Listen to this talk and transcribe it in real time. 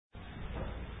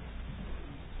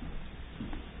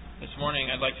This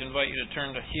morning I'd like to invite you to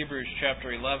turn to Hebrews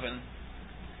chapter 11,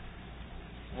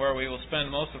 where we will spend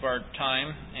most of our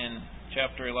time in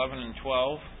chapter 11 and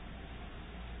 12.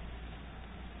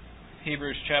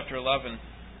 Hebrews chapter 11.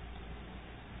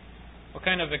 What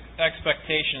kind of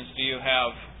expectations do you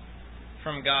have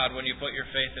from God when you put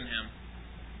your faith in Him?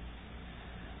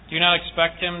 Do you not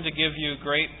expect Him to give you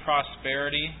great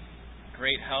prosperity,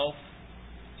 great health,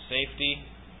 safety,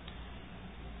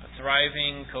 a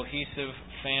thriving, cohesive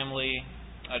family,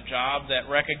 a job that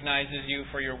recognizes you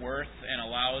for your worth and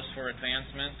allows for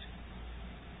advancement?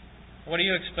 What do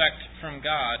you expect from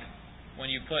God when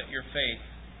you put your faith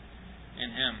in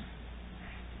Him?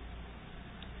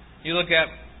 You look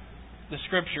at the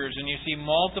Scriptures and you see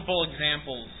multiple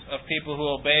examples of people who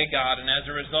obey God and as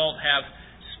a result have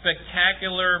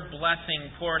spectacular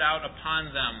blessing poured out upon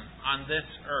them on this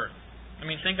earth. I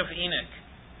mean, think of Enoch,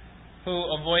 who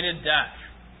avoided death.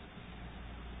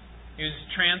 He was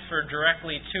transferred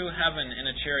directly to heaven in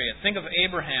a chariot. Think of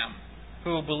Abraham,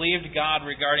 who believed God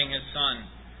regarding his son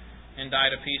and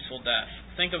died a peaceful death.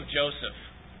 Think of Joseph,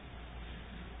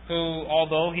 who,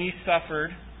 although he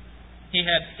suffered, he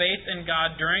had faith in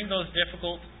God during those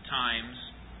difficult times,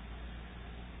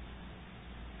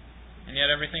 and yet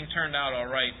everything turned out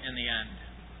all right in the end.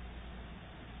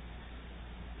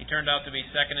 He turned out to be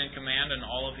second in command in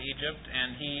all of Egypt,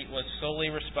 and he was solely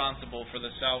responsible for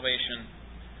the salvation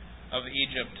of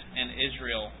Egypt and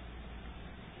Israel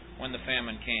when the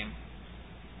famine came.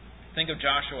 Think of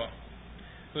Joshua,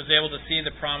 who was able to see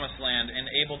the promised land and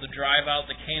able to drive out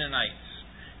the Canaanites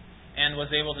and was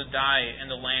able to die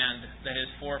in the land that his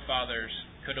forefathers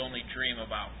could only dream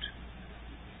about.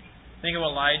 Think of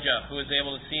Elijah, who was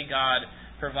able to see God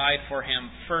provide for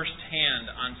him firsthand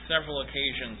on several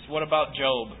occasions. What about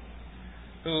Job,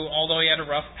 who, although he had a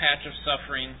rough patch of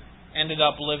suffering, ended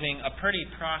up living a pretty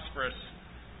prosperous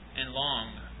and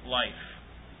long life?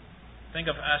 Think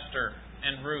of Esther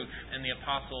and Ruth and the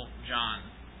Apostle John.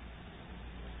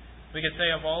 We could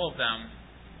say of all of them,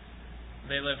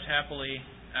 they lived happily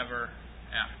ever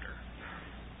after.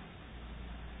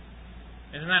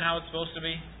 Isn't that how it's supposed to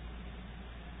be?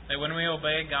 That when we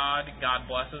obey God, God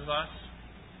blesses us?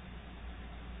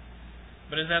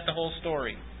 But is that the whole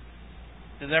story?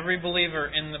 Does every believer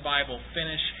in the Bible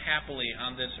finish happily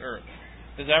on this earth?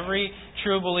 Does every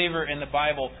true believer in the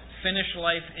Bible finish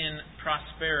life in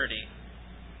prosperity?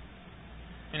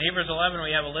 In Hebrews 11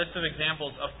 we have a list of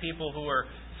examples of people who were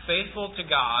faithful to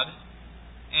God,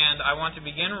 and I want to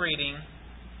begin reading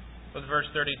with verse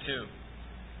 32.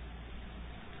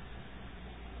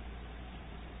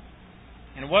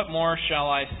 And what more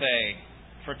shall I say?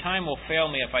 For time will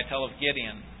fail me if I tell of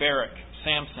Gideon, Barak,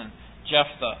 Samson,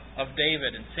 Jephthah, of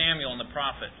David and Samuel and the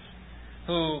prophets,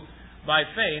 who by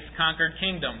faith conquered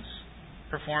kingdoms,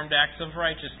 performed acts of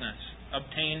righteousness,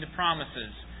 obtained promises,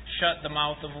 shut the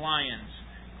mouth of lions,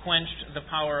 quenched the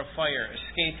power of fire,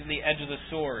 escaped the edge of the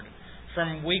sword,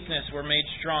 from weakness were made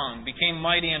strong, became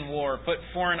mighty in war, put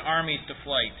foreign armies to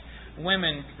flight.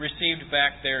 Women received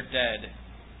back their dead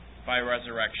by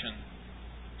resurrection.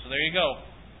 So there you go.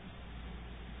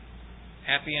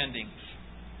 Happy endings.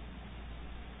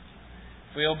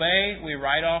 If we obey, we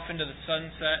ride off into the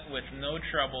sunset with no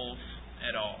troubles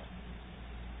at all.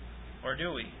 Or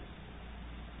do we?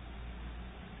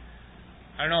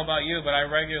 I don't know about you, but I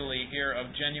regularly hear of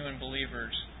genuine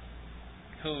believers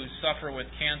who suffer with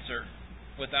cancer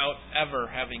without ever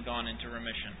having gone into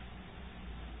remission.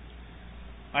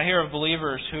 I hear of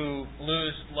believers who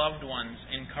lose loved ones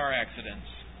in car accidents.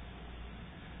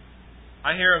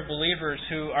 I hear of believers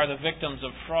who are the victims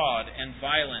of fraud and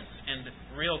violence and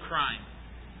real crime.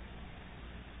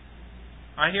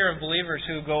 I hear of believers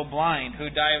who go blind, who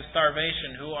die of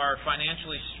starvation, who are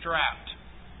financially strapped.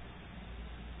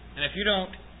 And if you don't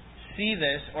see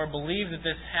this or believe that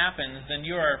this happens, then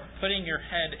you are putting your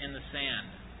head in the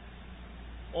sand.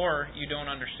 Or you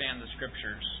don't understand the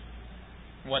Scriptures,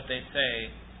 what they say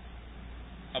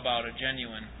about a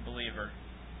genuine believer.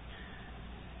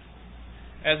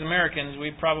 As Americans,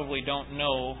 we probably don't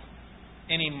know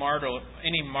any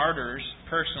martyrs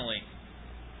personally,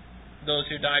 those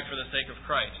who died for the sake of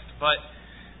Christ.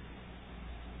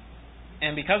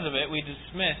 And because of it, we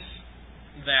dismiss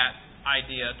that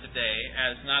idea today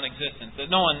as non-existent, that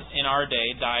no one in our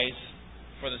day dies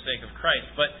for the sake of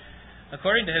Christ. But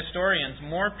according to historians,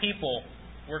 more people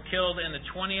were killed in the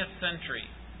 20th century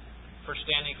for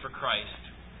standing for Christ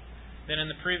than in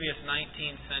the previous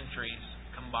 19 centuries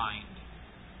combined.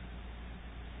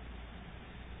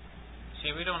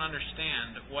 See, we don't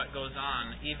understand what goes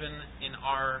on even in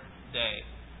our day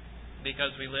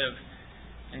because we live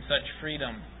in such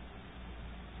freedom,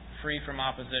 free from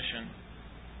opposition.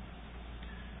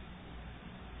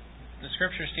 The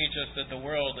Scriptures teach us that the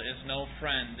world is no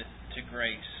friend to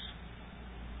grace.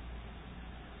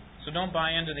 So don't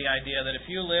buy into the idea that if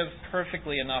you live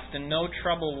perfectly enough, then no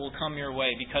trouble will come your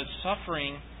way, because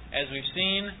suffering, as we've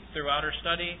seen throughout our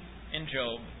study in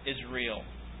Job, is real.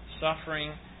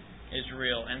 Suffering is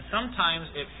real. And sometimes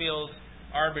it feels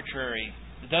arbitrary.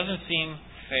 It doesn't seem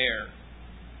fair.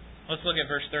 Let's look at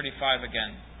verse 35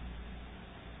 again.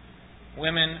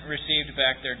 Women received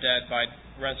back their dead by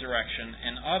resurrection,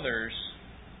 and others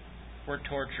were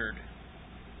tortured,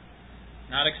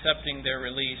 not accepting their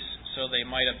release so they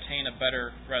might obtain a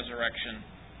better resurrection.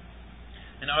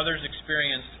 And others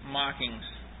experienced mockings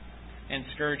and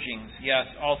scourgings, yes,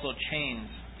 also chains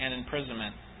and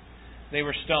imprisonment. They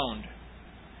were stoned.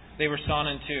 They were sawn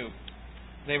in two.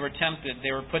 They were tempted.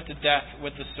 They were put to death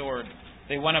with the sword.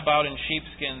 They went about in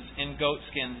sheepskins, in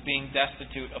goatskins, being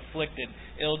destitute, afflicted,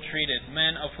 ill-treated,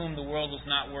 men of whom the world was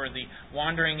not worthy,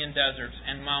 wandering in deserts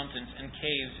and mountains and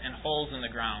caves and holes in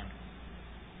the ground.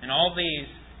 And all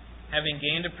these, having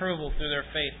gained approval through their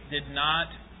faith, did not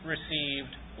receive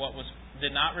what was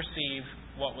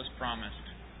promised.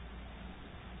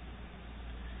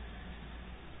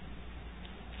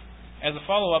 As a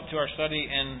follow-up to our study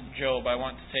in Job, I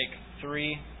want to take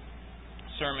 3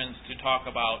 sermons to talk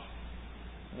about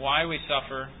why we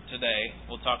suffer today.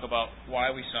 We'll talk about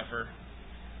why we suffer.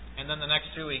 And then the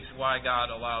next 2 weeks, why God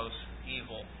allows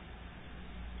evil.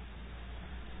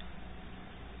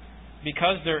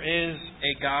 Because there is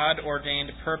a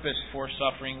God-ordained purpose for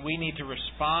suffering, we need to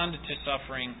respond to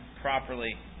suffering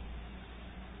properly.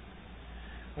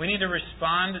 We need to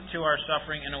respond to our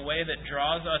suffering in a way that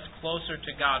draws us closer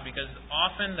to God, because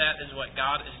often that is what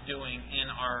God is doing in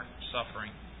our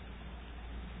suffering.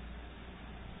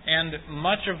 And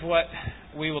much of what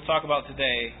we will talk about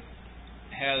today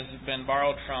has been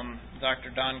borrowed from Dr.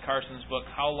 Don Carson's book,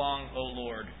 How Long, O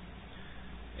Lord?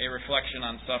 A Reflection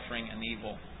on Suffering and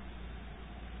Evil.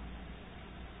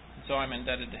 And so I'm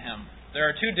indebted to him. There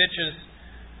are 2 ditches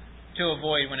to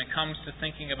avoid when it comes to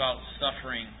thinking about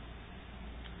suffering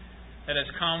that has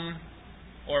come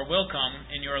or will come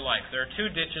in your life. There are 2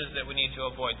 ditches that we need to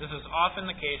avoid. This is often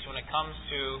the case when it comes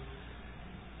to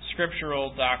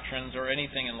scriptural doctrines or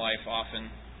anything in life. Often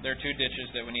there are 2 ditches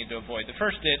that we need to avoid. The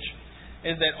first ditch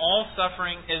is that all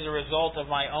suffering is a result of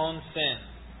my own sin.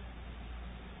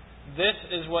 This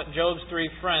is what Job's 3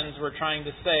 friends were trying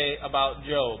to say about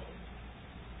Job.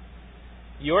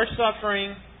 You're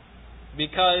suffering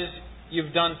because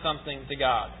you've done something to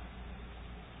God.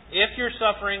 If you're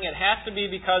suffering, it has to be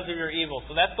because of your evil.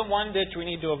 So that's the one ditch we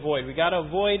need to avoid. We've got to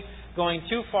avoid going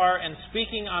too far and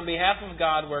speaking on behalf of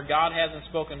God where God hasn't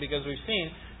spoken, because we've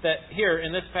seen that here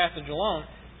in this passage alone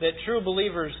that true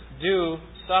believers do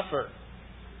suffer.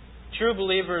 True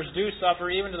believers do suffer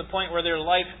even to the point where their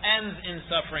life ends in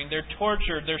suffering. They're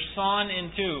tortured. They're sawn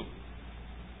in two.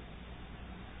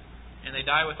 And they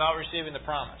die without receiving the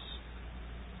promise.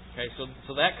 Okay,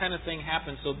 so that kind of thing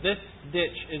happens. So this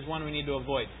ditch is one we need to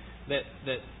avoid.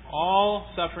 That all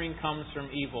suffering comes from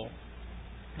evil.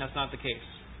 That's not the case.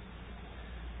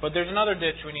 But there's another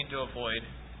ditch we need to avoid.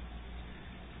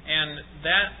 And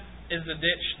that is the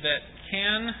ditch that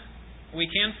we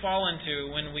can fall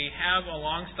into when we have a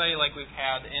long study like we've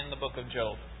had in the book of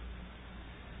Job.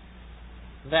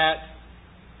 That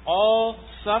all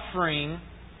suffering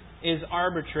is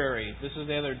arbitrary. This is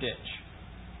the other ditch.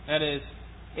 That is,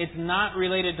 it's not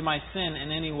related to my sin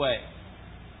in any way.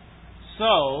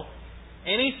 So,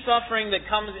 any suffering that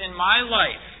comes in my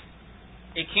life,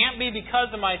 it can't be because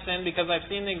of my sin, because I've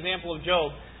seen the example of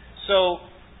Job.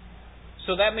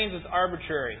 So that means it's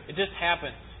arbitrary. It just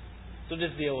happens. So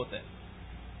just deal with it.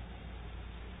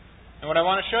 And what I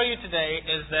want to show you today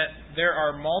is that there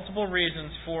are multiple reasons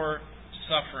for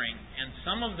suffering, and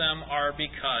some of them are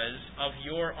because of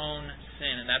your own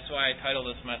sin. And that's why I titled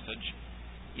this message,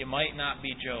 You Might Not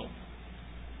Be Job.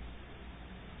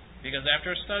 Because after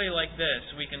a study like this,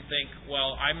 we can think,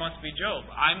 well, I must be Job.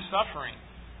 I'm suffering.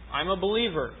 I'm a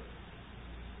believer.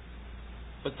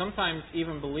 But sometimes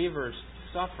even believers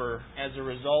suffer as a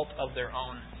result of their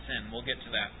own sin. We'll get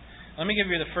to that. Let me give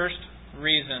you the first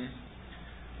reason,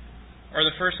 or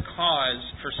the first cause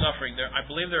for suffering. I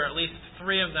believe there are at least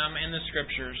 3 of them in the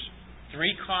Scriptures. 3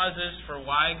 causes for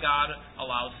why God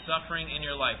allows suffering in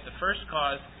your life. The first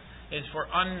cause is for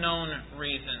unknown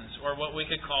reasons, or what we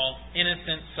could call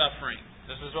innocent suffering.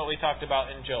 This is what we talked about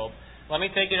in Job. Let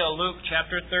me take you to Luke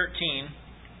chapter 13,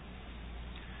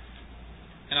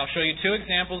 and I'll show you 2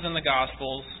 examples in the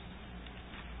Gospels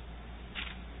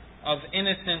of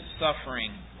innocent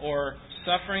suffering, or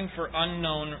suffering for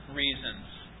unknown reasons.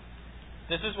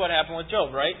 This is what happened with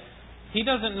Job, right? He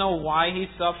doesn't know why he's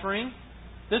suffering.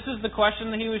 This is the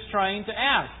question that he was trying to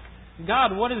ask.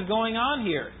 God, what is going on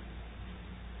here?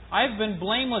 I've been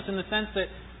blameless in the sense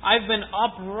that I've been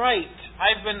upright.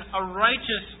 I've been a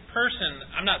righteous person.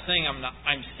 I'm not saying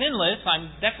I'm sinless.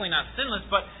 I'm definitely not sinless,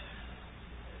 but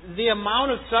the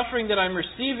amount of suffering that I'm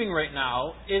receiving right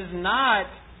now is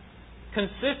not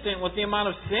consistent with the amount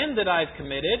of sin that I've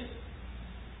committed.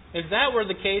 If that were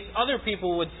the case, other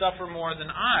people would suffer more than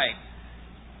I.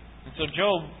 And so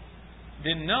Job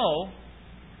didn't know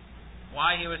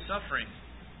why he was suffering.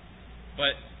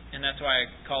 And that's why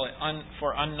I call it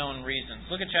for unknown reasons.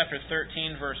 Look at chapter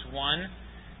 13, verse 1,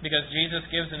 because Jesus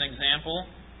gives an example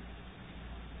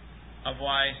of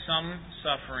why some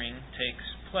suffering takes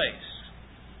place.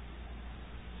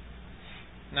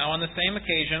 Now, on the same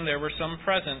occasion, there were some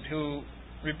present who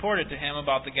reported to him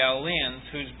about the Galileans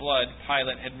whose blood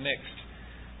Pilate had mixed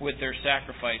with their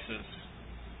sacrifices.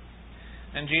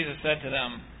 And Jesus said to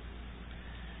them,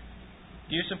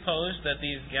 "Do you suppose that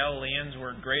these Galileans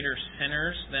were greater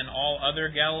sinners than all other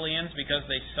Galileans because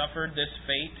they suffered this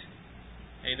fate?"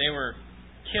 They were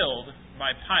killed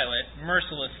by Pilate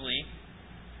mercilessly.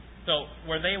 So,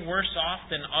 were they worse off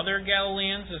than other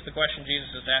Galileans? Is the question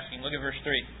Jesus is asking. Look at verse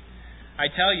 3. "I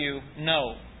tell you,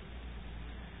 no.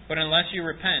 But unless you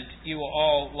repent, you will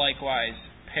all likewise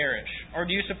perish. Or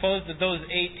do you suppose that those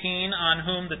 18 on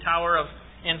whom the tower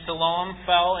in Siloam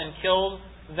fell and killed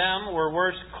them were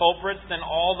worse culprits than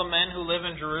all the men who live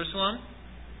in Jerusalem?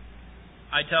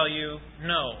 I tell you,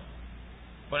 no.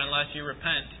 But unless you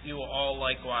repent, you will all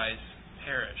likewise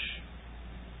perish."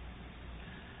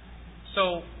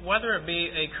 So, whether it be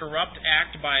a corrupt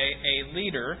act by a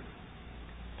leader,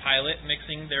 Pilate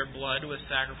mixing their blood with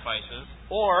sacrifices,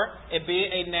 or it be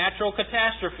a natural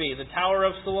catastrophe, the Tower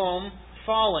of Siloam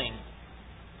falling.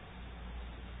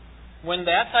 When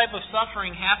that type of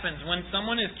suffering happens, when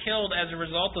someone is killed as a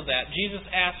result of that, Jesus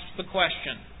asks the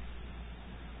question,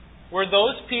 were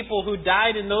those people who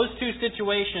died in those two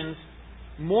situations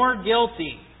more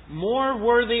guilty, more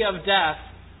worthy of death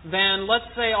than,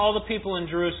 let's say, all the people in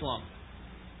Jerusalem?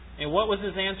 And what was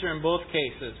his answer in both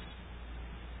cases?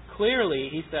 Clearly,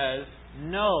 he says,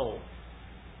 no.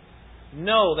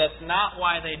 No, that's not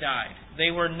why they died.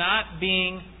 They were not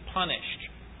being punished.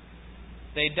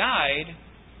 They died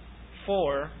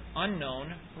for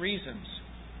unknown reasons.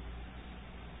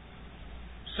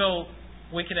 So,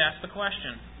 we could ask the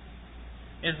question,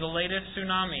 is the latest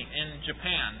tsunami in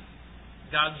Japan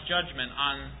God's judgment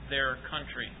on their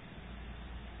country?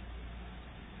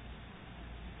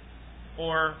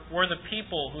 Or were the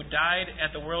people who died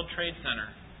at the World Trade Center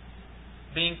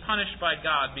being punished by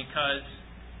God because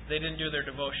they didn't do their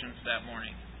devotions that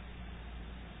morning?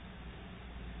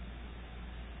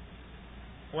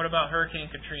 What about Hurricane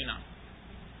Katrina?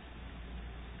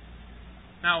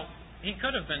 Now, he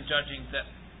could have been judging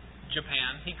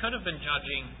Japan. He could have been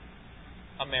judging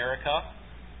America.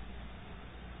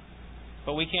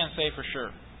 But we can't say for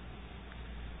sure.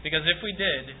 Because if we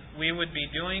did, we would be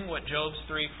doing what Job's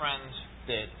three friends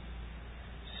did.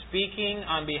 Speaking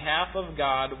on behalf of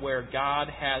God where God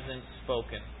hasn't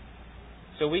spoken.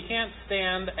 So we can't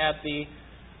stand at the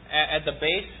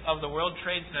base of the World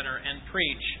Trade Center and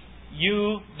preach,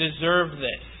 "You deserve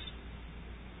this."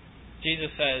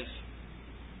 Jesus says,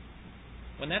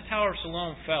 when that Tower of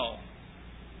Siloam fell,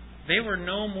 they were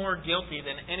no more guilty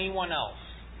than anyone else.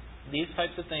 These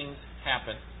types of things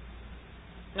happen.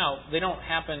 Now, they don't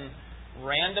happen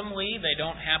randomly. They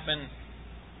don't happen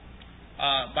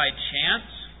by chance.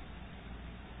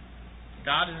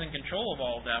 God is in control of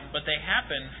all of them, but they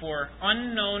happen for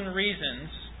unknown reasons,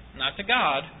 not to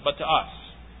God, but to us.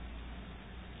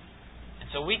 And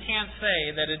so we can't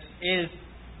say that it is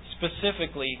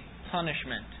specifically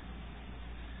punishment.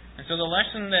 And so the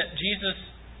lesson that Jesus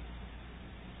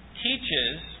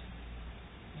teaches,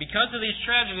 because of these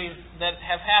tragedies that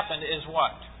have happened, is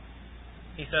what?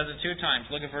 He says it 2 times.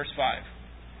 Look at verse 5.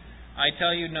 "I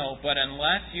tell you no, but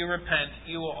unless you repent,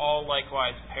 you will all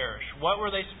likewise perish." What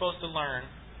were they supposed to learn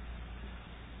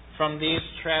from these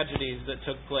tragedies that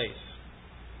took place?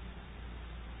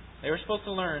 They were supposed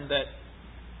to learn that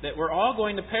we're all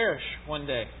going to perish one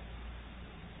day.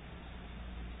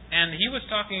 And he was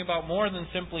talking about more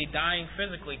than simply dying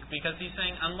physically, because he's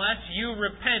saying, unless you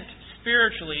repent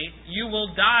spiritually, you will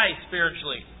die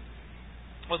spiritually.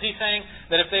 Was he saying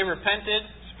that if they repented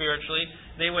spiritually,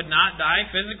 they would not die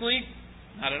physically?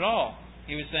 Not at all.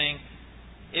 He was saying,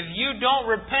 if you don't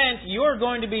repent, you're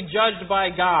going to be judged by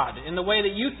God in the way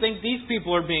that you think these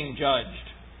people are being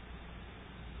judged.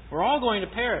 We're all going to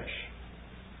perish.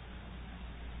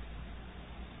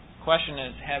 The question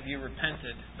is, have you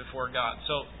repented before God?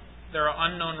 So, there are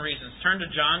unknown reasons. Turn to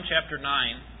John chapter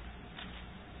 9.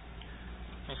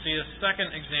 We'll see a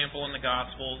second example in the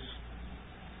Gospels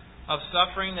of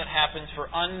suffering that happens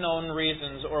for unknown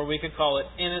reasons, or we could call it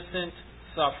innocent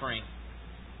suffering.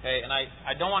 Okay, and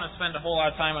I don't want to spend a whole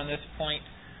lot of time on this point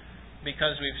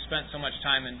because we've spent so much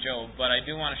time in Job, but I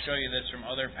do want to show you this from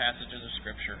other passages of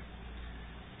Scripture.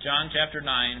 John chapter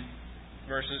 9,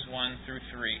 verses 1 through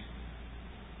 3.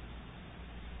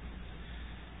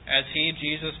 As he,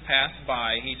 Jesus, passed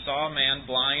by, he saw a man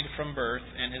blind from birth,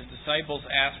 and his disciples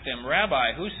asked him,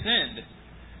 Rabbi, who sinned,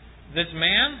 this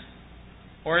man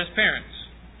or his parents,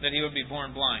 that he would be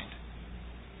born blind?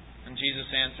 And Jesus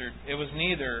answered, It was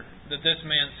neither that this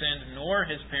man sinned nor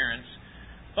his parents,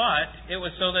 but it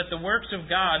was so that the works of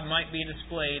God might be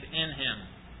displayed in him.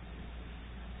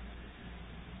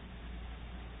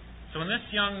 So when this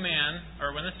young man,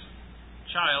 or when this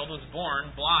child was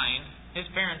born blind, his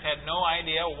parents had no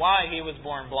idea why he was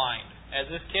born blind.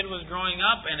 As this kid was growing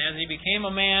up and as he became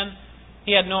a man,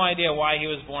 he had no idea why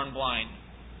he was born blind.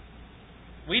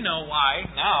 We know why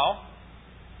now,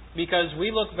 because we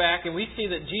look back and we see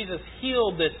that Jesus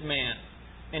healed this man.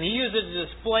 And he used it to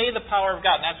display the power of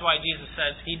God. And that's why Jesus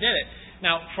says he did it.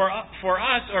 Now, for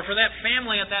us, or for that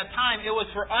family at that time, it was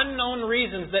for unknown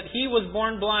reasons that he was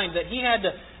born blind, that he had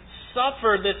to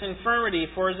suffer this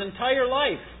infirmity for his entire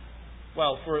life.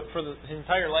 Well, for his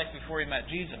entire life before he met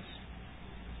Jesus.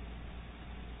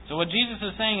 So what Jesus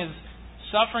is saying is,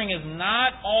 suffering is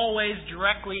not always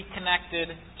directly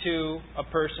connected to a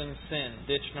person's sin.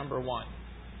 Ditch number one.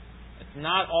 It's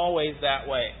not always that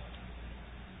way.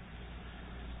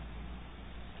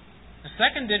 The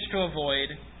second ditch to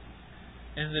avoid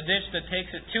is the ditch that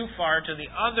takes it too far to the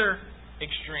other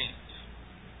extremes.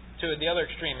 To the other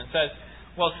extreme. It says,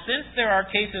 well, since there are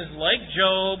cases like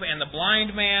Job and the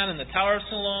blind man and the Tower of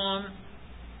Siloam,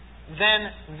 then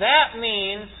that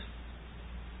means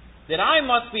that I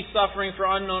must be suffering for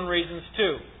unknown reasons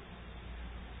too.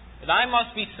 That I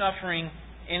must be suffering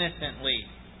innocently.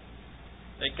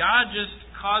 That God just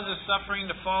causes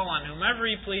suffering to fall on whomever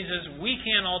He pleases. We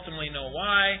can't ultimately know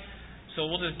why,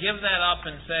 so we'll just give that up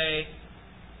and say,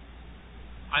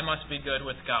 I must be good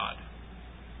with God.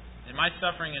 And my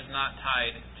suffering is not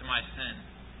tied to my sin.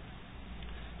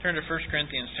 Turn to 1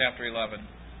 Corinthians chapter 11.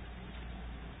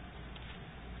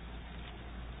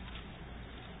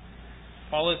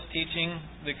 Paul is teaching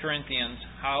the Corinthians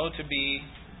how to be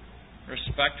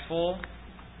respectful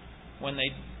when they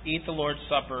eat the Lord's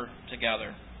Supper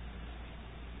together.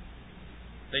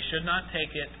 They should not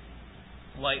take it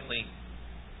lightly.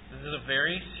 This is a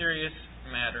very serious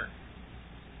matter.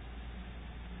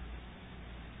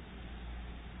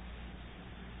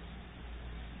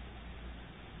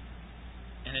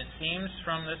 And it seems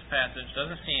from this passage,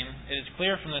 it is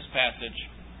clear from this passage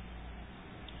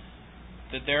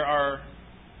that there are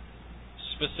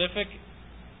specific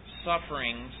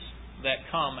sufferings that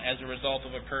come as a result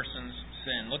of a person's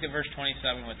sin. Look at verse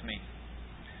 27 with me.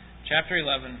 Chapter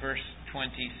 11, verse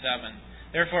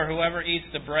 27. Therefore, whoever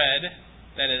eats the bread,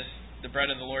 that is, the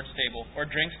bread of the Lord's table, or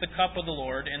drinks the cup of the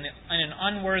Lord in an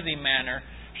unworthy manner,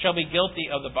 shall be guilty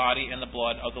of the body and the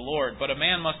blood of the Lord. But a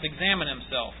man must examine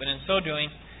himself, and in so doing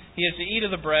he is to eat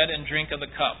of the bread and drink of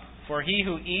the cup. For he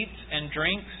who eats and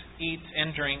drinks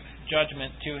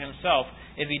judgment to himself,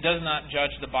 if he does not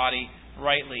judge the body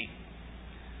rightly.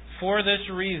 For this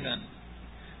reason,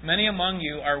 many among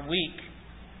you are weak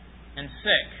and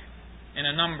sick, and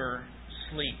a number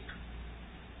sleep.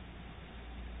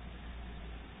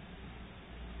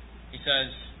 He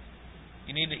says,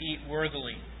 you need to eat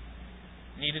worthily.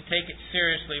 You need to take it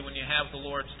seriously when you have the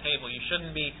Lord's table. You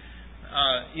shouldn't be,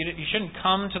 you shouldn't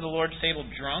come to the Lord's table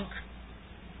drunk.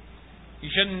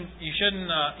 You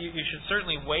should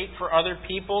certainly wait for other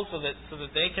people so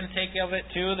that they can take of it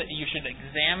too. That you should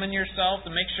examine yourself to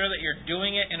make sure that you're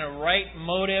doing it in a right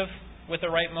motive, with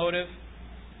a right motive.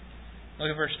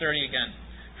 Look at verse 30 again.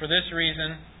 For this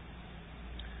reason,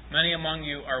 many among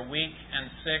you are weak and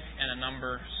sick, and a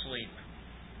number sleep.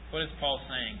 What is Paul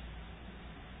saying?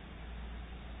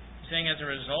 He's saying as a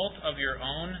result of your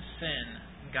own sin,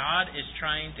 God is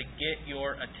trying to get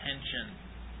your attention.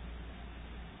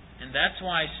 And that's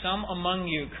why some among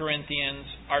you, Corinthians,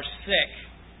 are sick.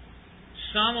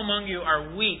 Some among you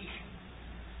are weak.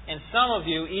 And some of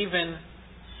you even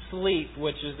sleep,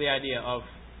 which is the idea of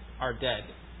are dead.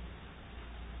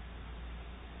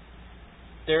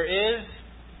 There is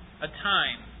a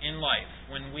time in life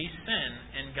when we sin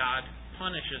and God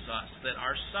punishes us, that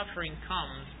our suffering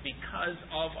comes because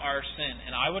of our sin.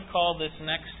 And I would call this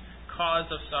next cause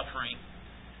of suffering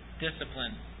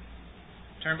discipline.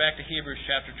 Turn back to Hebrews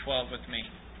chapter 12 with me.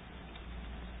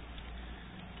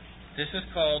 This is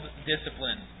called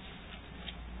discipline.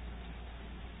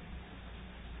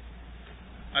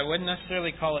 I wouldn't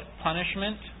necessarily call it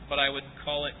punishment, but I would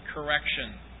call it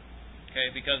correction.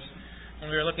 Okay, because when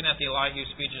we were looking at the Elihu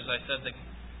speeches, I said that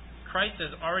Christ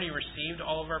has already received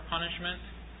all of our punishment,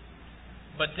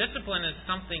 but discipline is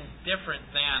something different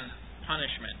than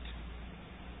punishment.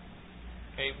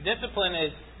 Okay, discipline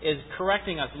is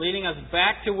correcting us, leading us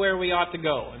back to where we ought to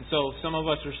go. And so some of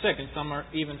us are sick and some are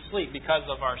even asleep because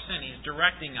of our sin. He's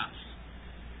directing us.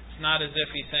 It's not as if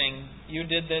He's saying, you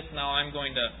did this, now I'm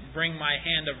going to bring my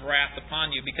hand of wrath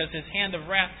upon you, because His hand of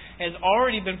wrath has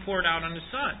already been poured out on His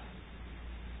Son.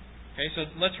 Okay, so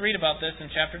let's read about this in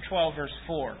chapter 12, verse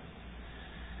 4.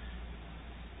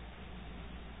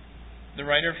 The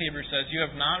writer of Hebrews says, "You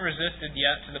have not resisted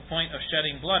yet to the point of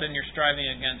shedding blood in your striving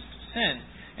against sin,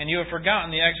 and you have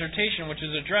forgotten the exhortation which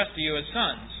is addressed to you as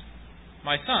sons.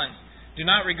 My son, do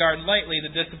not regard lightly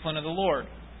the discipline of the Lord,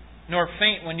 nor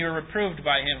faint when you are reproved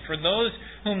by Him. For those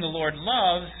whom the Lord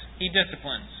loves, He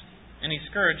disciplines, and He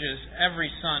scourges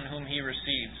every son whom He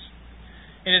receives.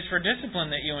 It is for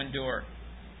discipline that you endure.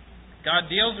 God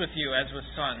deals with you as with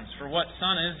sons. For what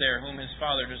son is there whom his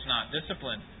father does not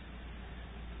discipline?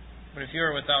 But if you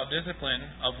are without discipline,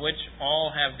 of which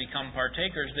all have become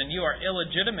partakers, then you are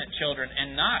illegitimate children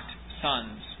and not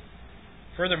sons.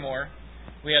 Furthermore,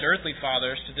 we had earthly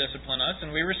fathers to discipline us,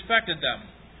 and we respected them.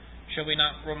 Shall we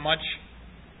not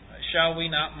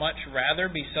much rather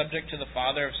be subject to the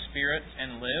Father of spirits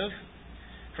and live?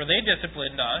 For they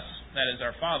disciplined us, that is,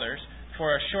 our fathers,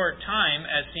 for a short time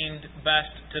as seemed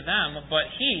best to them, but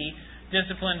He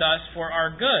disciplined us for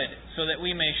our good, so that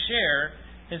we may share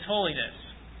His holiness.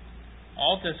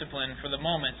 All discipline for the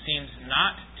moment seems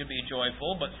not to be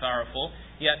joyful, but sorrowful,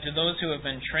 yet to those who have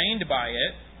been trained by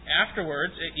it,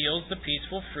 afterwards it yields the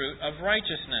peaceful fruit of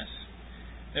righteousness.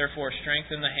 Therefore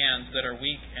strengthen the hands that are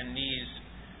weak and knees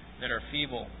that are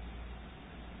feeble."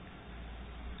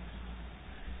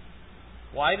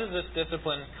 Why does this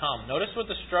discipline come? Notice what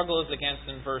the struggle is against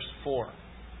in verse 4.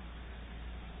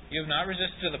 You have not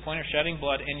resisted to the point of shedding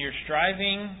blood in your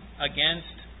striving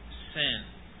against sin.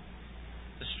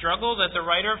 The struggle that the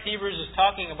writer of Hebrews is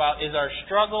talking about is our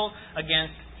struggle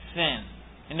against sin.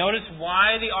 And notice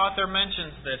why the author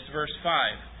mentions this, verse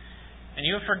 5. And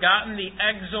you have forgotten the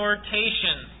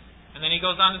exhortation. And then he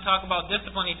goes on to talk about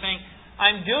discipline. He's saying,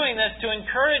 I'm doing this to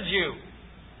encourage you.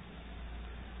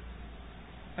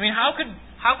 I mean, how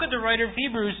could the writer of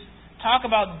Hebrews talk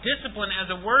about discipline as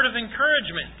a word of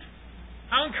encouragement?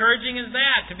 How encouraging is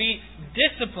that, to be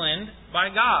disciplined by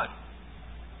God?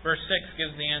 Verse 6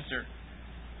 gives the answer.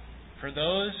 For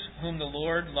those whom the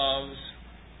Lord loves,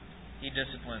 He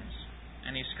disciplines,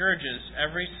 and He scourges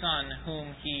every son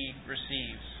whom He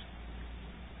receives.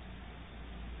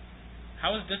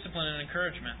 How is discipline an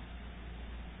encouragement?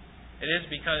 It is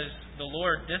because the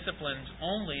Lord disciplines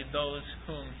only those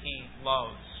whom He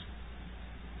loves.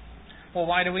 Well,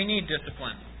 why do we need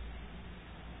discipline?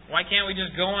 Why can't we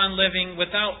just go on living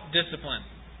without discipline?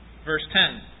 Verse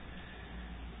 10.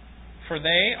 For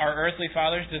they, our earthly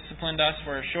fathers, disciplined us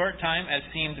for a short time as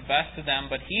seemed best to them,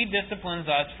 but He disciplines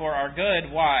us for our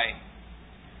good. Why?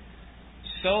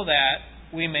 So that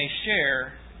we may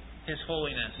share His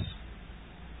holiness.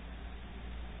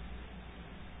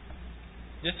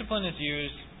 Discipline is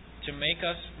used to make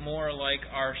us more like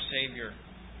our Savior,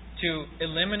 to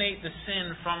eliminate the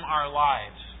sin from our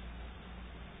lives.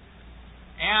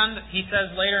 And he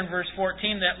says later in verse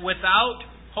 14 that without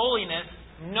holiness,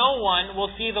 no one will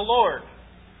see the Lord.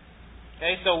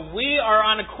 Okay, so we are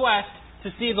on a quest to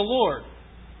see the Lord.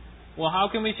 Well, how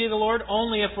can we see the Lord?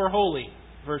 Only if we're holy.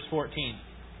 Verse 14.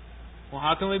 Well,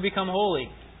 how can we become holy?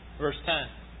 Verse 10.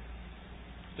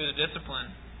 Through the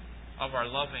discipline of our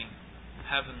loving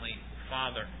Heavenly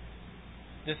Father.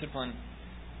 Discipline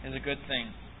is a good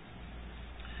thing.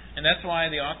 And that's why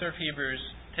the author of Hebrews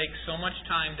takes so much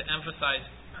time to emphasize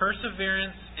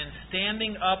perseverance and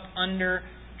standing up under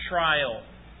trial.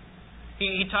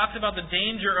 He talks about the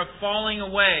danger of falling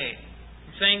away,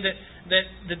 saying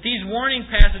that these warning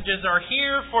passages are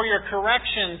here for your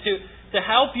correction, to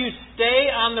help you stay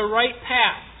on the right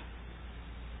path.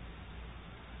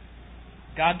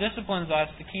 God disciplines us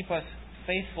to keep us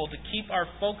faithful, to keep our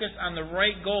focus on the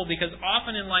right goal, because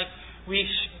often in life we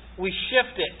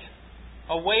shift it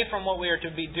away from what we are to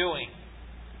be doing.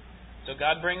 So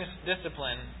God brings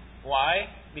discipline. Why?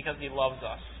 Because He loves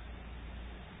us.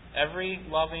 Every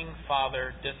loving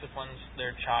father disciplines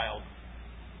their child.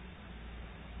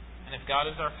 And if God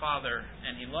is our Father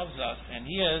and He loves us, and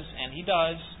He is, and He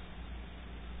does,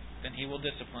 then He will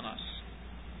discipline us.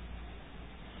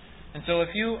 And so if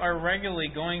you are regularly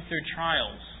going through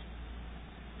trials,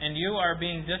 and you are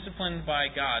being disciplined by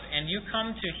God, and you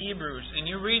come to Hebrews, and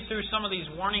you read through some of these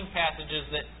warning passages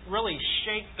that really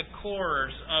shake the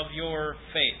cores of your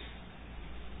faith,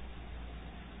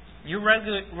 you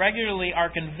regularly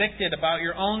are convicted about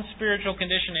your own spiritual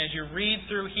condition as you read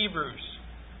through Hebrews,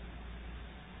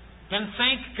 then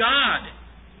thank God,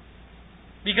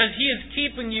 because He is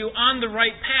keeping you on the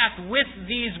right path with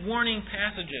these warning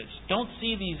passages. Don't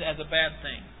see these as a bad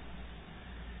thing.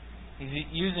 He's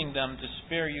using them to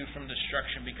spare you from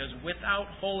destruction, because without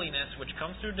holiness, which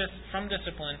comes from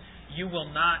discipline, you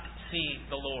will not see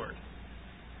the Lord.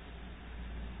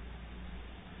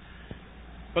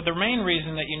 But the main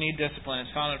reason that you need discipline is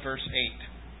found in verse 8.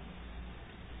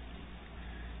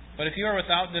 But if you are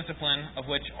without discipline, of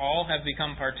which all have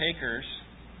become partakers,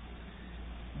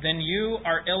 then you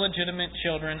are illegitimate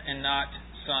children and not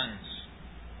sons.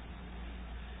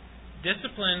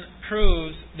 Discipline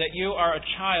proves that you are a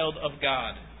child of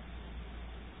God.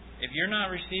 If you're not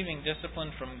receiving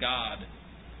discipline from God,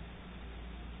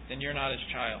 then you're not His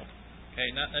child. Okay,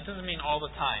 that doesn't mean all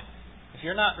the time. If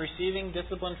you're not receiving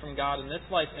discipline from God in this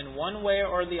life in one way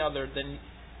or the other, then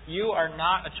you are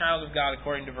not a child of God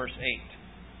according to verse 8.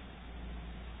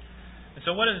 And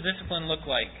so what does discipline look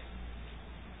like?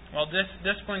 Well,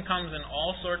 discipline comes in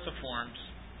all sorts of forms.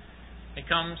 It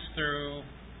comes through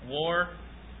war,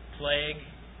 plague,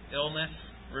 illness,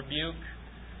 rebuke,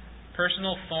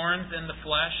 personal thorns in the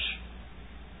flesh,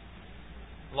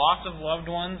 loss of loved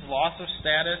ones, loss of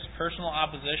status, personal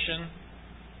opposition,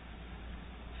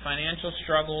 financial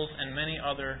struggles, and many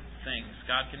other things.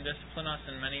 God can discipline us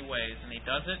in many ways, and He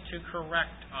does it to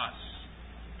correct us,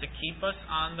 to keep us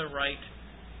on the right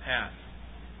path.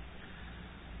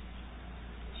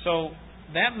 So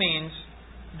that means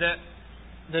that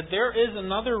there is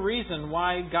another reason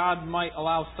why God might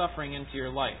allow suffering into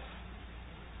your life.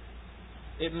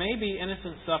 It may be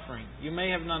innocent suffering. You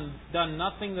may have done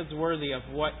nothing that's worthy of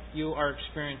what you are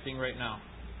experiencing right now.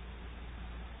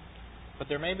 But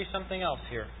there may be something else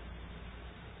here.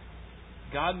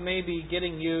 God may be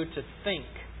getting you to think,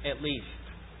 at least,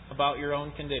 about your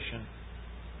own condition.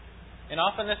 And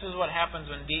often this is what happens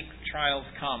when deep trials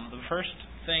come. The first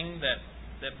thing that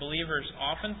believers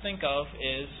often think of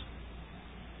is,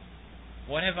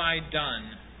 what have I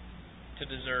done to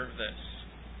deserve this?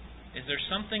 Is there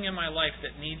something in my life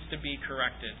that needs to be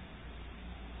corrected?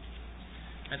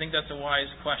 I think that's a wise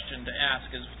question to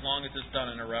ask, as long as it's done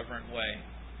in a reverent way.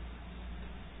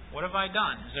 What have I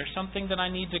done? Is there something that I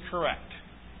need to correct?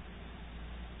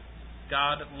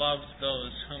 God loves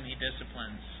those whom He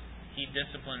disciplines. He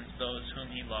disciplines those whom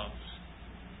He loves.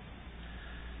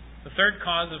 The third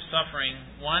cause of suffering,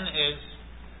 one is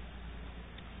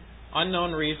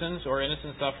unknown reasons or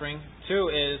innocent suffering.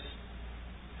 Two is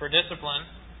for discipline.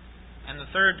 And the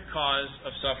third cause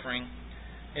of suffering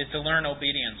is to learn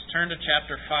obedience. Turn to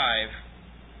chapter 5.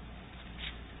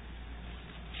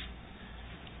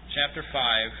 Chapter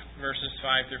 5, verses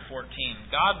 5 through 14.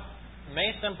 God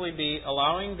may simply be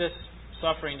allowing this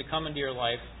suffering to come into your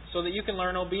life so that you can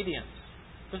learn obedience.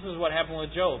 This is what happened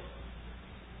with Job.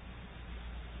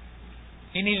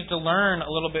 He needed to learn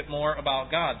a little bit more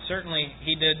about God. Certainly,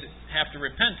 he did have to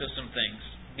repent of some things,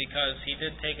 because he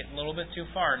did take it a little bit too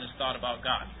far in his thought about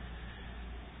God.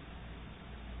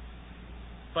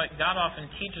 But God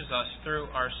often teaches us through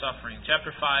our suffering.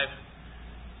 Chapter 5,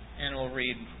 and we'll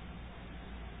read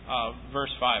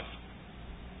verse 5.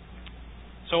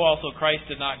 So also Christ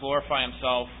did not glorify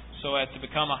Himself so as to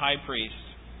become a high priest.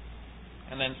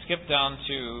 And then skip down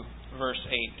to verse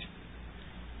 8.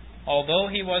 Although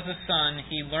He was a Son,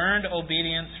 He learned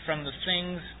obedience from the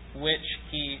things which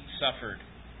He suffered.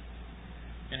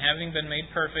 And having been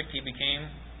made perfect, He became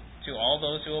to all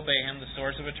those who obey Him the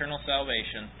source of eternal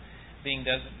salvation, being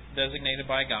designated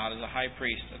by God as a high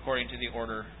priest according to the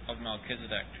order of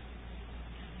Melchizedek.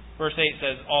 Verse 8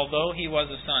 says, although He was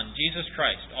a Son, Jesus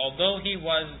Christ, although He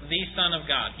was the Son of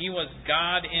God, He was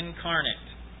God incarnate,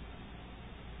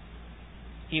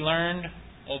 He learned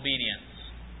obedience.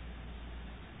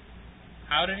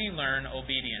 How did He learn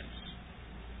obedience?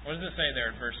 What does it say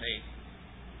there in verse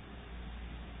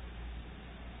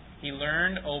 8? He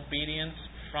learned obedience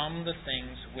from the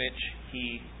things which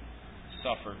He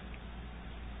suffered.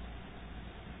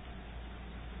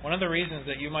 One of the reasons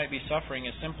that you might be suffering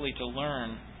is simply to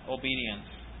learn obedience.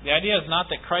 The idea is not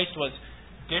that Christ was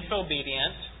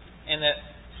disobedient and that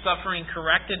suffering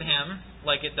corrected Him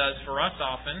like it does for us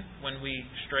often when we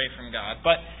stray from God.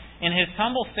 But in His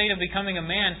humble state of becoming a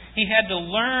man, He had to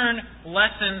learn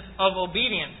lessons of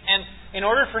obedience. And in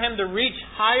order for Him to reach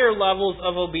higher levels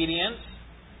of obedience,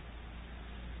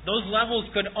 those levels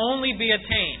could only be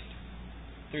attained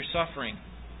through suffering.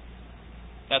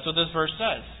 That's what this verse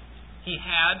says. He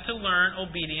had to learn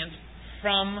obedience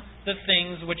from the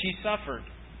things which he suffered.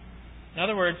 In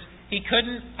other words, he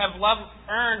couldn't have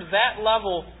earned that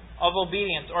level of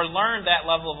obedience or learned that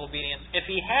level of obedience if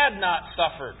he had not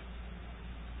suffered.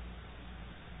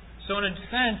 So in a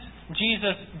sense,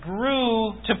 Jesus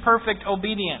grew to perfect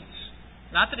obedience.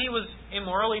 Not that he was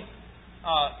immoral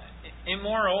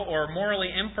or morally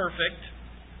imperfect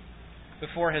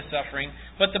before his suffering,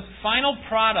 but the final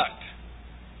product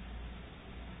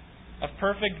of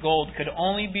perfect gold could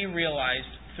only be realized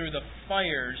through the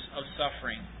fires of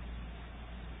suffering.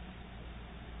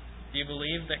 Do you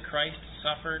believe that Christ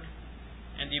suffered?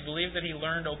 And do you believe that he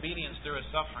learned obedience through his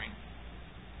suffering?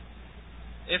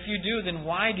 If you do, then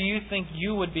why do you think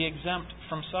you would be exempt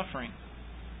from suffering?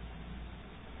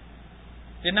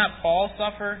 Did not Paul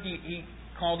suffer? He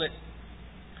called it,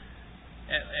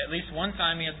 at least one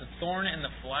time he had the thorn in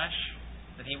the flesh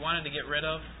that he wanted to get rid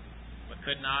of, but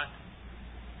could not.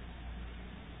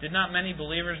 Did not many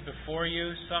believers before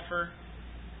you suffer?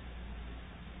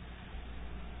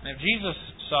 And if Jesus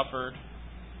suffered,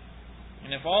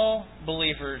 and if all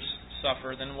believers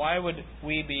suffer, then why would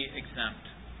we be exempt?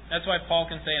 That's why Paul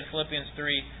can say in Philippians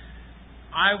 3,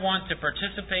 I want to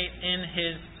participate in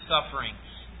his sufferings.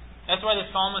 That's why the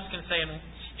psalmist can say in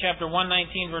chapter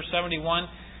 119, verse 71,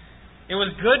 it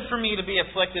was good for me to be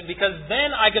afflicted because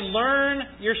then I could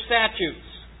learn your statutes.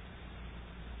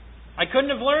 I couldn't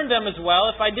have learned them as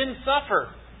well if I didn't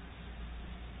suffer.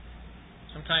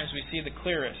 Sometimes we see the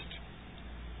clearest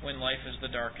when life is the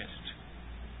darkest.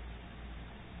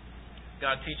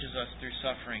 God teaches us through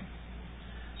suffering.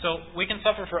 So we can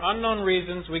suffer for unknown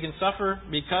reasons. We can suffer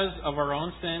because of our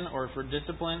own sin or for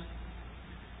discipline.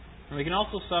 And we can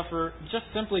also suffer just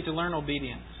simply to learn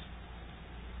obedience.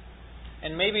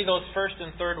 And maybe those first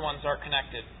and third ones are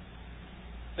connected.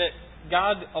 That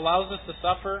God allows us to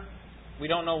suffer. We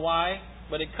don't know why,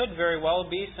 but it could very well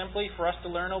be simply for us to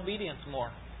learn obedience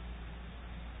more.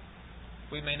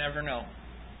 We may never know.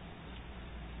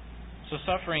 So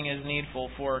suffering is needful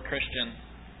for a Christian.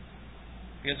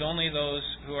 Because only those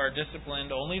who are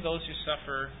disciplined, only those who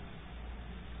suffer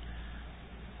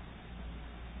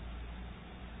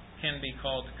can be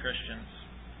called Christians.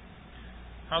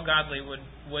 How godly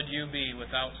would you be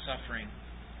without suffering?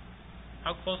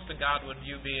 How close to God would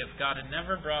you be if God had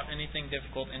never brought anything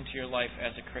difficult into your life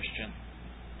as a Christian?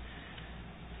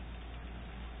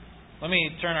 Let me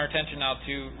turn our attention now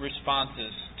to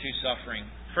responses to suffering.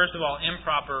 First of all,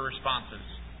 improper responses.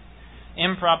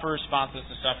 Improper responses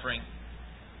to suffering.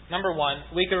 Number one,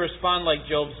 we could respond like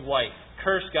Job's wife.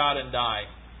 Curse God and die.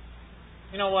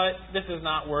 You know what?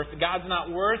 God's not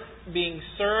worth being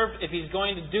served if He's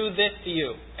going to do this to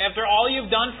you. After all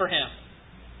you've done for Him.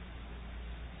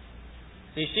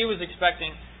 See, she was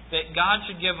expecting that God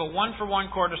should give a one-for-one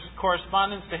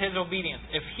correspondence to His obedience.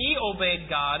 If he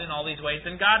obeyed God in all these ways,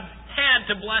 then God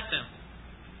had to bless him.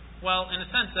 Well, in a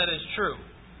sense, that is true.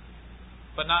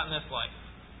 But not in this life.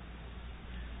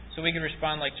 So we could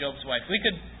respond like Job's wife. We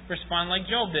could respond like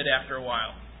Job did after a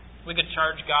while. We could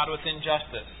charge God with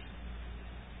injustice.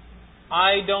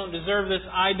 I don't deserve this.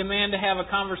 I demand to have a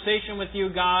conversation with you,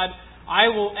 God.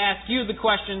 I will ask you the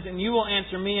questions and you will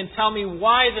answer me and tell me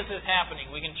why this is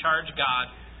happening. We can charge God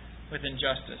with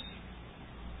injustice.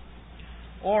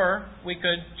 Or we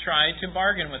could try to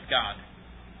bargain with God.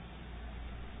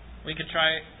 We could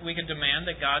demand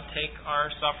that God take our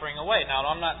suffering away. Now,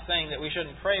 I'm not saying that we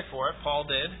shouldn't pray for it. Paul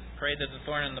did. Prayed that the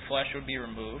thorn in the flesh would be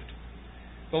removed.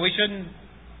 But we shouldn't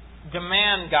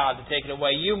demand God to take it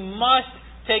away. You must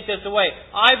take this away.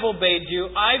 I've obeyed you.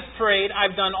 I've prayed.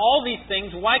 I've done all these things.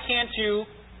 Why can't you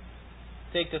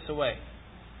take this away?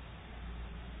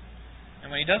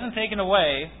 And when He doesn't take it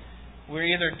away, we're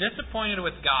either disappointed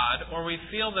with God or we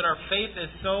feel that our faith is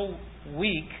so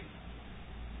weak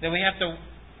that we have to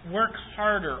work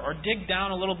harder or dig down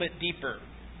a little bit deeper.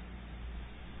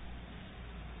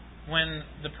 When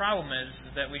the problem is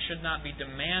that we should not be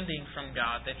demanding from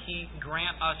God that He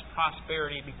grant us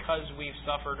prosperity because we've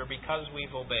suffered or because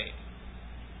we've obeyed.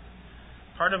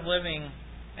 Part of living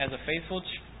as a faithful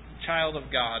child of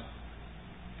God,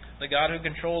 the God who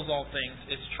controls all things,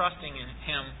 is trusting in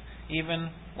Him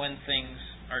even when things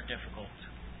are difficult.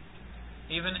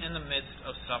 Even in the midst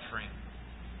of suffering.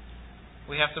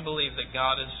 We have to believe that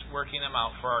God is working them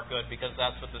out for our good because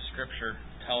that's what the Scripture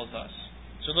tells us.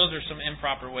 So those are some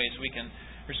improper ways we can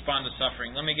respond to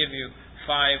suffering. Let me give you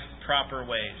 5 proper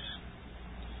ways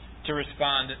to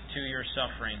respond to your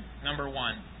suffering. Number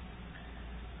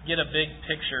 1, get a big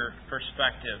picture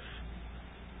perspective.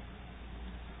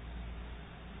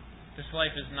 This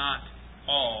life is not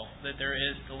all that there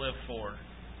is to live for.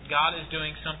 God is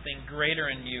doing something greater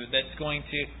in you that's going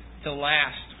to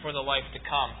last for the life to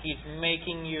come. He's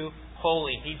making you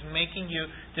holy. He's making you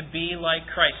to be like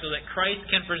Christ, so that Christ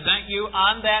can present you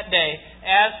on that day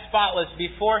as spotless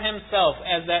before Himself,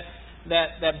 as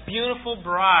that beautiful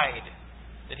bride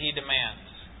that He demands.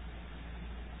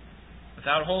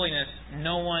 Without holiness,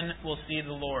 no one will see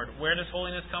the Lord. Where does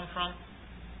holiness come from?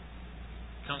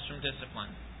 It comes from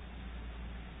discipline.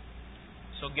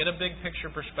 So get a big picture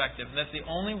perspective. And that's the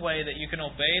only way that you can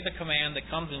obey the command that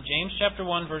comes in James chapter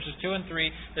 1, verses 2 and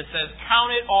 3, that says,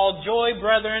 "Count it all joy,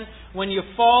 brethren, when you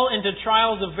fall into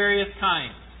trials of various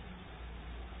kinds."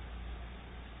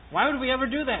 Why would we ever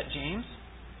do that, James?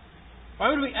 Why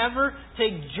would we ever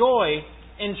take joy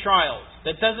in trials?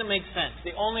 That doesn't make sense.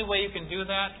 The only way you can do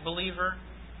that, believer,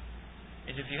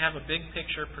 is if you have a big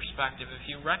picture perspective. If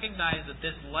you recognize that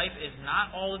this life is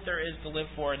not all that there is to live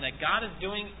for, and that God is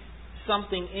doing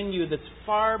something in you that's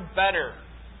far better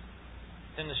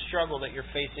than the struggle that you're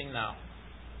facing now.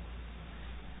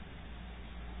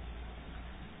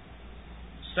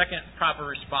 Second proper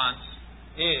response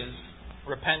is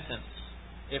repentance,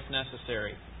 if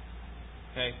necessary.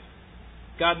 Okay?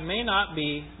 God may not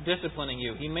be disciplining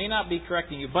you. He may not be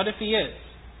correcting you. But if He is,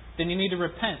 then you need to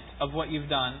repent of what you've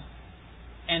done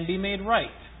and be made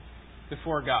right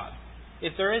before God.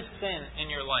 If there is sin in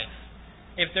your life,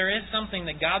 if there is something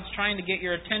that God's trying to get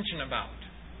your attention about,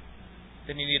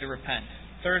 then you need to repent.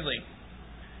 Thirdly,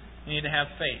 you need to have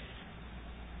faith.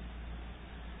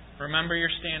 Remember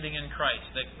your standing in Christ.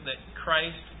 That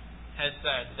Christ has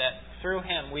said that through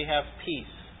Him we have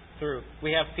peace.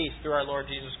 We have peace through our Lord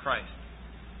Jesus Christ.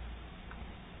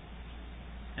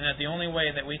 And that the only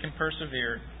way that we can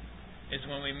persevere is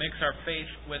when we mix our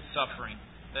faith with suffering.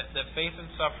 That faith and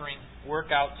suffering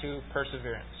work out to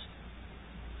perseverance.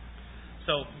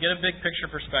 So, get a big picture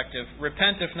perspective.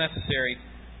 Repent if necessary.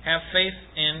 Have faith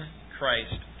in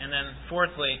Christ. And then,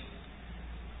 fourthly,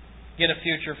 get a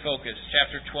future focus.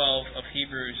 Chapter 12 of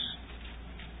Hebrews,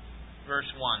 verse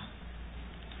 1.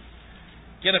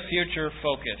 Get a future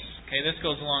focus. Okay, this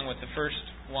goes along with the first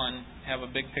one, have a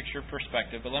big picture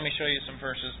perspective. But let me show you some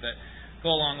verses that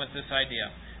go along with this idea.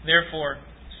 Therefore,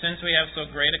 since we have so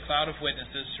great a cloud of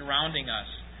witnesses surrounding us,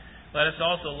 let us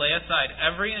also lay aside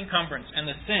every encumbrance and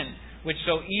the sin which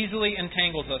so easily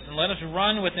entangles us, and let us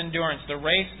run with endurance the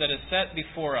race that is set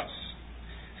before us,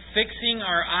 fixing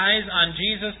our eyes on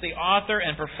Jesus, the author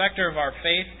and perfecter of our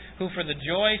faith, who for the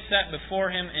joy set before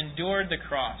Him endured the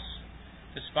cross,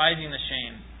 despising the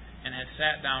shame, and has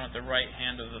sat down at the right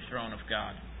hand of the throne of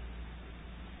God.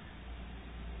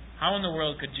 How in the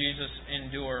world could Jesus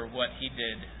endure what He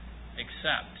did,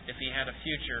 except if He had a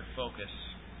future focus?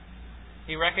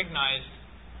 He recognized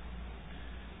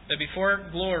that before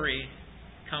glory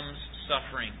comes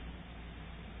suffering.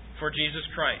 For Jesus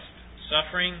Christ,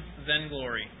 suffering, then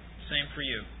glory. Same for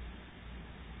you.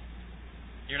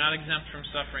 You're not exempt from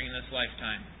suffering in this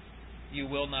lifetime. You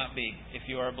will not be if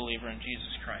you are a believer in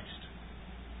Jesus Christ.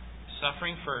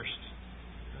 Suffering first,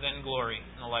 then glory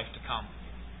in the life to come.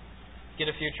 Get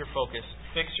a future focus.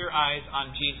 Fix your eyes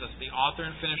on Jesus, the author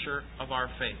and finisher of our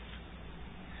faith.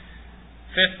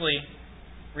 Fifthly,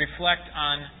 reflect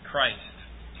on Christ.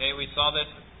 Okay, we saw that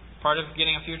part of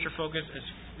getting a future focus is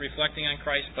reflecting on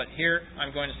Christ, but here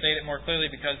I'm going to state it more clearly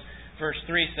because verse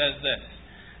 3 says this: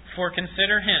 For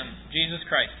consider Him, Jesus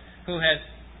Christ, who has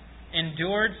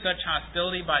endured such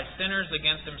hostility by sinners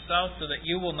against Himself, so that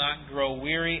you will not grow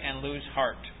weary and lose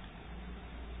heart.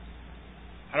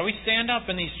 How do we stand up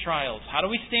in these trials? How do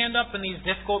we stand up in these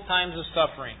difficult times of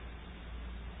suffering?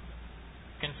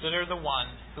 Consider the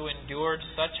one who endured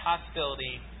such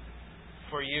hostility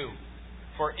for you.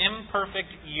 For imperfect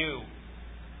you.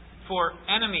 For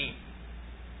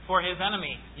His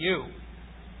enemy, you.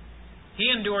 He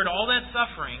endured all that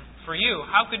suffering for you.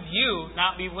 How could you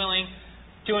not be willing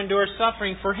to endure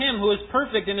suffering for Him who is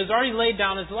perfect and has already laid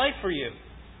down His life for you?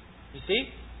 You see?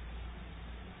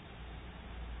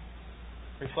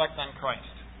 Reflect on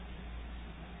Christ.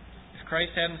 If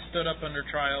Christ hadn't stood up under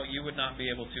trial, you would not be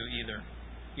able to either.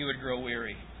 You would grow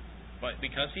weary. But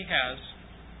because He has,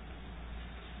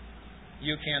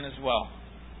 you can as well.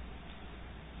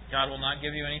 God will not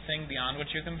give you anything beyond what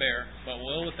you can bear, but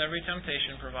will with every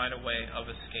temptation provide a way of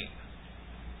escape.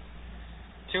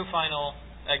 Two final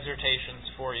exhortations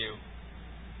for you.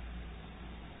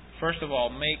 First of all,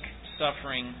 make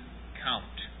suffering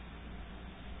count.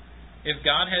 If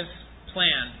God has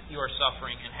planned your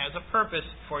suffering and has a purpose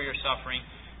for your suffering,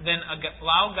 then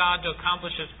allow God to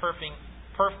accomplish His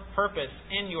purpose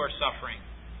in your suffering.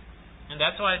 And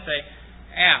that's why I say,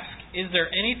 ask, is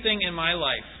there anything in my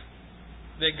life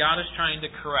that God is trying to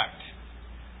correct?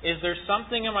 Is there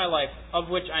something in my life of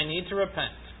which I need to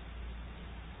repent?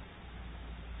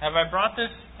 Have I brought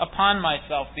this upon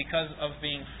myself because of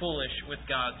being foolish with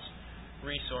God's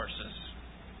resources?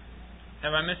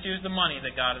 Have I misused the money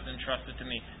that God has entrusted to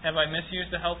me? Have I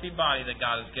misused the healthy body that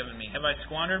God has given me? Have I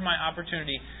squandered my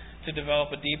opportunity to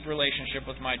develop a deep relationship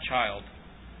with my child?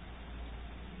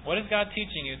 What is God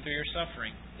teaching you through your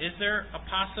suffering? Is there a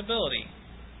possibility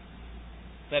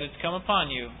that it's come upon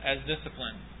you as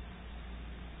discipline?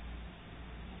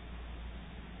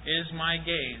 Is my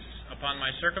gaze upon my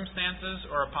circumstances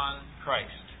or upon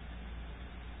Christ?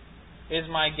 Is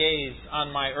my gaze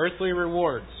on my earthly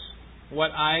rewards,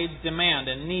 what I demand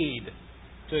and need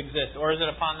to exist, or is it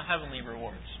upon the heavenly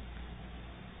rewards?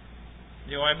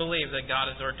 Do I believe that God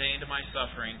has ordained my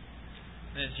suffering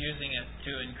and is using it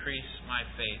to increase my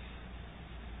faith?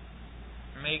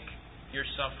 Make your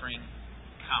suffering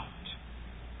count.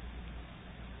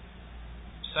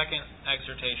 Second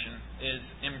exhortation is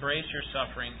embrace your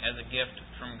suffering as a gift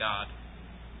from God.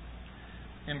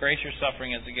 Embrace your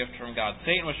suffering as a gift from God.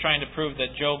 Satan was trying to prove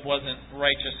that Job wasn't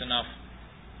righteous enough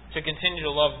to continue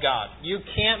to love God. You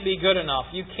can't be good enough.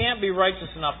 You can't be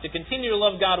righteous enough to continue to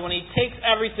love God when He takes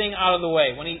everything out of the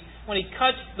way. When He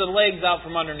cuts the legs out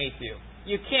from underneath you.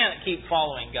 You can't keep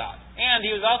following God. And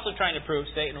he was also trying to prove,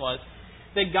 Satan was,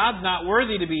 that God's not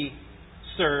worthy to be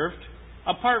served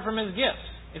apart from His gifts.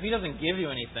 If He doesn't give you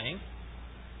anything,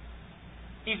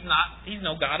 He's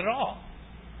no God at all.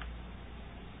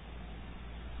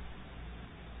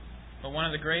 But one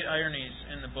of the great ironies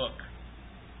in the book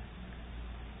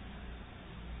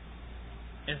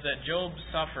is that Job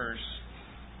suffers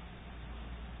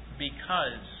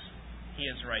because he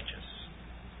is righteous.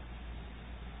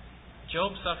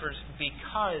 Job suffers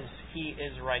because he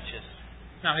is righteous.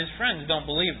 Now, his friends don't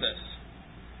believe this.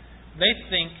 They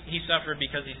think he suffered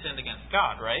because he sinned against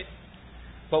God, right?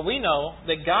 But we know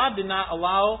that God did not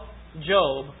allow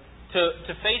Job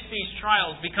to face these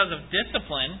trials because of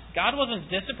discipline. God wasn't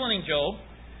disciplining Job,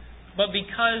 but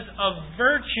because of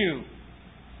virtue.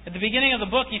 At the beginning of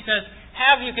the book, he says,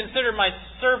 "Have you considered my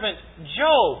servant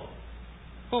Job,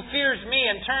 who fears me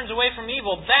and turns away from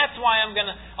evil? That's why I'm going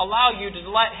to allow you to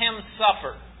let him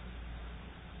suffer.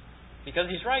 Because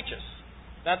he's righteous.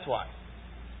 That's why."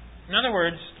 In other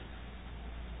words,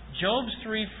 Job's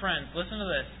three friends, listen to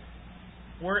this,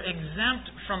 were exempt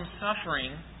from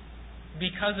suffering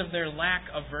because of their lack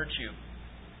of virtue.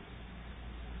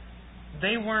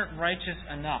 They weren't righteous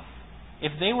enough.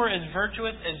 If they were as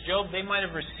virtuous as Job, they might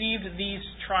have received these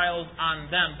trials on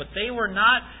them. But they were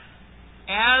not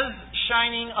as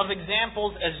shining of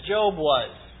examples as Job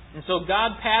was. And so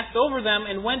God passed over them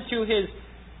and went to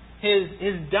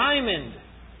his diamond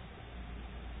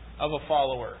of a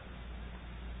follower.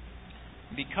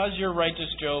 Because you're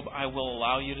righteous, Job, I will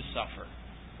allow you to suffer.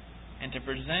 And to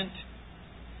present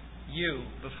you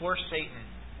before Satan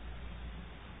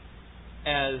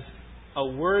as a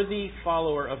worthy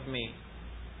follower of me.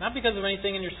 Not because of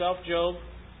anything in yourself, Job,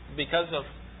 because of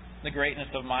the greatness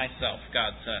of myself,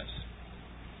 God says.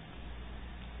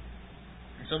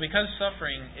 And so because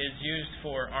suffering is used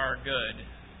for our good,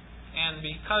 and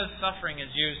because suffering is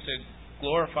used to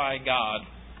glorify God,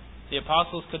 the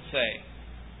apostles could say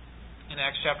in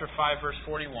Acts chapter 5, verse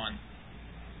 41,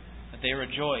 that they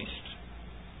rejoiced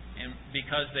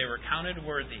because they were counted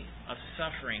worthy of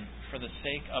suffering for the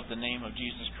sake of the name of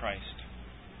Jesus Christ.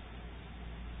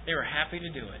 They were happy to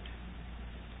do it.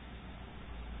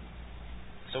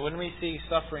 So when we see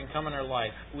suffering come in our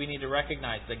life, we need to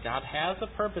recognize that God has a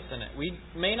purpose in it. We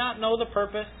may not know the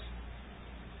purpose.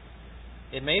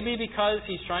 It may be because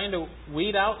He's trying to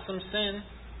weed out some sin.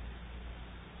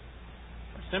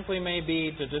 Or simply may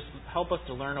be to just help us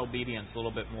to learn obedience a little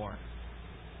bit more.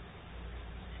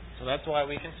 So that's why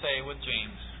we can say with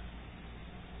James,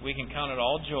 we can count it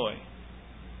all joy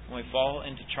when we fall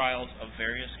into trials of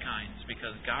various kinds,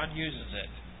 because God uses it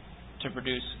to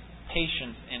produce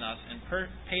patience in us, and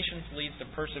patience leads to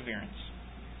perseverance.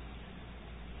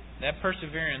 That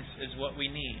perseverance is what we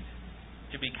need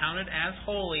to be counted as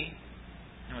holy,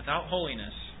 and without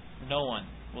holiness, no one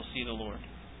will see the Lord.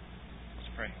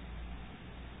 Let's pray.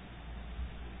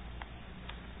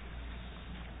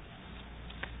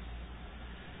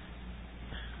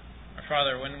 Our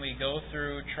Father, when we go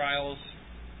through trials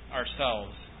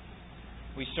ourselves,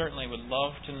 we certainly would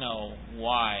love to know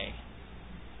why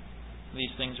these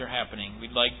things are happening.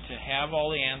 We'd like to have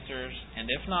all the answers, and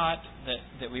if not,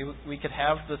 that we could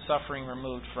have the suffering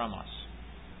removed from us.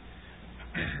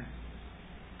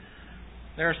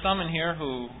 There are some in here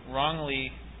who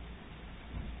wrongly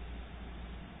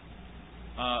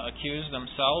accuse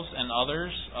themselves and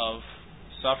others of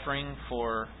suffering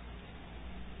for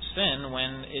sin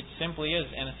when it simply is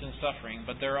innocent suffering.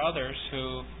 But there are others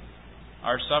who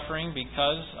are suffering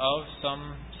because of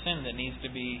some sin that needs to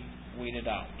be weeded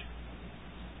out.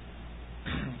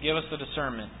 Give us the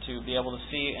discernment to be able to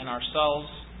see in ourselves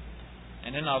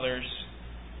and in others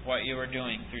what you are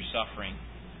doing through suffering.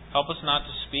 Help us not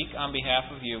to speak on behalf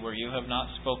of you where you have not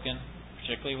spoken,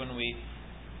 particularly when we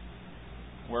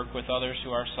work with others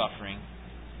who are suffering.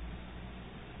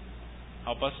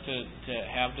 Help us to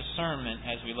have discernment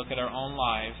as we look at our own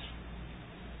lives.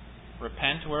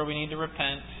 Repent where we need to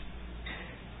repent,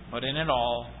 but in it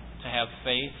all, to have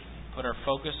faith, put our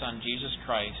focus on Jesus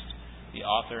Christ, the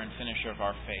author and finisher of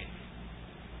our faith,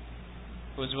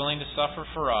 who is willing to suffer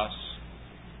for us,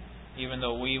 even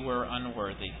though we were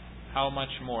unworthy. How much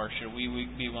more should we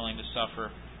be willing to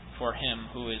suffer for Him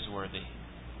who is worthy?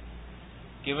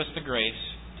 Give us the grace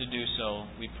to do so,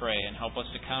 we pray, and help us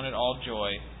to count it all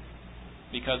joy,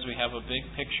 because we have a big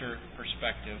picture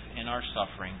perspective in our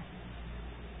suffering.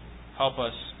 Help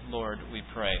us, Lord, we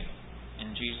pray.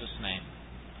 In Jesus' name,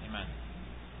 amen.